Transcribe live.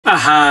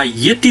आहा,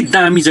 यति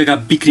दामी जग्गा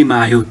बिक्रीमा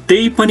आयो,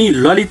 त्यही पनि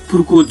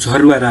ललितपुरको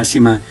झरुवा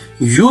राशिमा।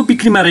 यो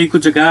बिक्रीमा रहेको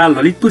जग्गा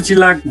ललितपुर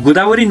जिल्ला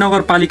गोदावरी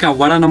नगरपालिका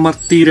वडा नम्बर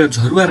 13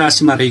 झरुवा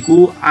राशिमा रहेको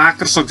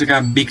आकर्षक जग्गा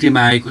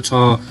बिक्रीमा आएको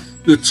छ।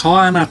 यो 6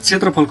 आना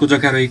क्षेत्रफलको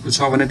जग्गा रहेको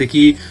छ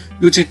भनेदेखि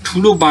यो चाहिँ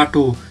ठुलो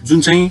बाटो जुन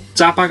चाहिँ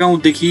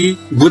चापागाउँदेखि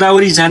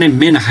गोदावरी जाने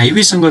मेन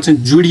हाइवेसँग चाहिँ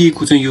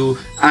जोडिएको चाहिँ यो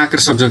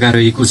आकर्षक जग्गा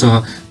रहेको छ।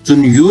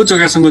 जुन यो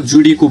जग्गासँग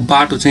जोडिएको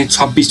बाटो चाहिँ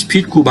 26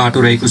 फिटको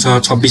बाटो रहेको छ,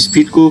 26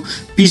 फिटको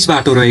पिच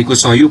बाटो रहेको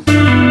छ। यो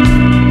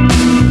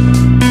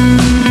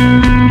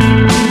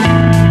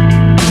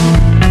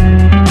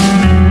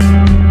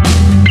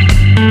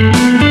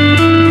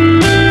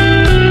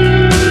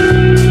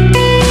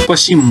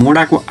पश्चिम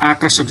मोडाको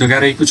आकर्षक जग्गा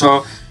रहेको छ।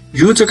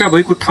 यो जग्गा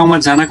भएको ठाउँमा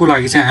जानको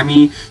लागि चाहिँ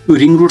हामी यो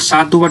रिङ रोड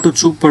 7 दोबाटो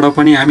चोकबाट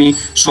पनि हामी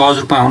सहज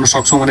रूपमा आउन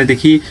सक्छौँ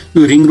भनेदेखि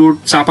यो रिङ रोड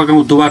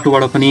चापागाउँ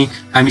दोबाटोबाट पनि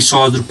हामी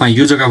सहज रूपमा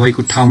यो जग्गा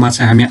भएको ठाउँमा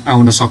चाहिँ हामी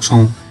आउन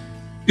सक्छौँ।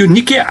 यो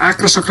निकै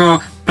आकर्षक र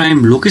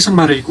प्राइम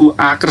लोकेसनमा रहेको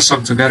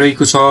आकर्षक जग्गा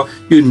रहेको छ।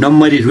 यो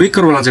नम्बरी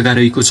रोइकरवाला जग्गा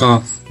रहेको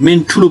छ।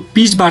 मेन ठुलो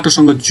पिच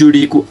बाटोसँग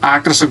जोडिएको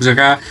आकर्षक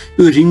जग्गा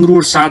यो रिङ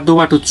रोड 7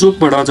 दोबाटो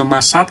चोकबाट जम्मा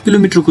 7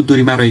 किलोमिटरको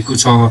दूरीमा रहेको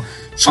छ।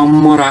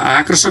 सम्म र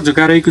आकर्षक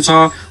जग्गा रहेको छ।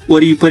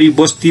 वरिपरि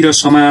बस्ती र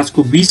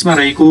समाजको बीचमा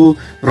रहेको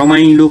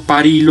रमाइलो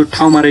पारिलो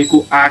ठाउँमा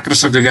रहेको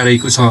आकर्षक जग्गा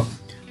रहेको छ।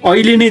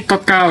 अहिले नै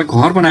तत्काल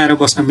घर बनाएर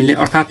बस्न मिल्ने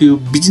अर्थात् यो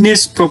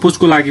बिजनेस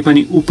प्रपोजको लागि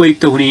पनि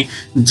उपयुक्त हुने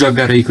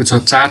जग्गा रहेको छ।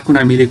 4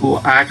 कुना मिलेको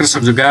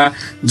आकर्षक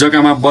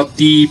जग्गामा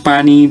बत्ती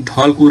पानी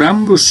ढलको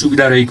राम्रो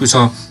सुविधा रहेको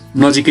छ।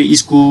 नजिकै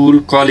school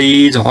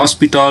college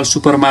hospital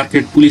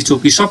supermarket police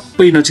चौकी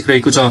सबै नजिक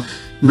रहेको छ।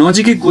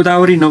 नजिकै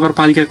गोदावरी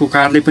नगरपालिकाको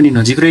कार्यालय पनि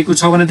नजिक रहेको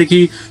छ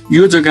भनेदेखि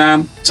यो जग्गा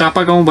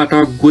चापागाउँबाट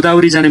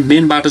गोदावरी जाने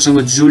मेन बाटोसँग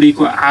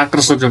जोडिएको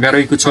आकर्षक जग्गा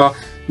रहेको छ।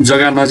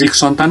 जग्गा नजिक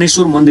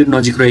सन्तानेश्वर मन्दिर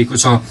नजिक रहेको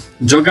छ।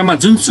 जग्गामा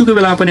जुनसुकै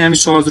बेला पनि हामी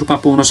सहज रूपमा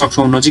पुग्न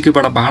सक्छौँ।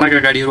 नजिकैबाट भाडाका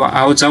गाडीहरू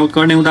आवत जावत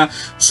गर्ने हुँदा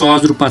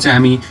सहज रूपमा चाहिँ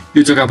हामी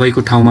यो जग्गा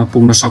भएको ठाउँमा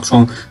पुग्न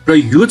सक्छौँ। र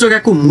यो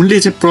जग्गाको मूल्य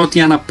चाहिँ प्रति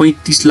आना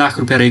 35 लाख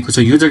रुपियाँ रहेको छ।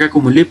 यो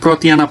जग्गाको मूल्य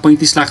प्रति आना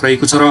 35 लाख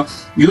रहेको छ र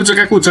यो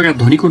जग्गाको जग्गा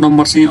धनीको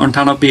नम्बर चाहिँ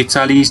 98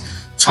 41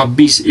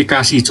 26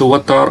 81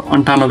 74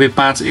 98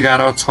 5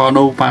 11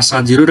 69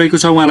 570 रहेको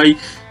छ। उहाँलाई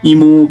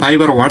इमो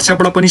भाइबर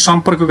व्हाट्सएपबाट पनि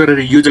सम्पर्क गरेर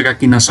यो जग्गा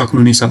किन्न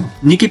सक्नुहुनेछ।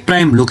 निकै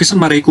प्राइम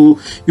लोकेसनमा रहेको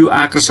यो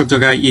आकर्षक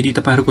जग्गा यदि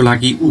तपाईहरुको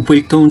लागि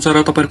उपयुक्त हुन्छ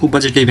र तपाईहरुको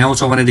बजेटले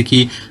भ्याउँछ भनेदेखि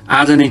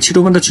आज नै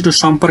छिटोभन्दा छिटो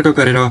सम्पर्क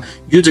गरेर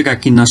यो जग्गा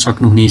किन्न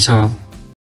सक्नुहुनेछ।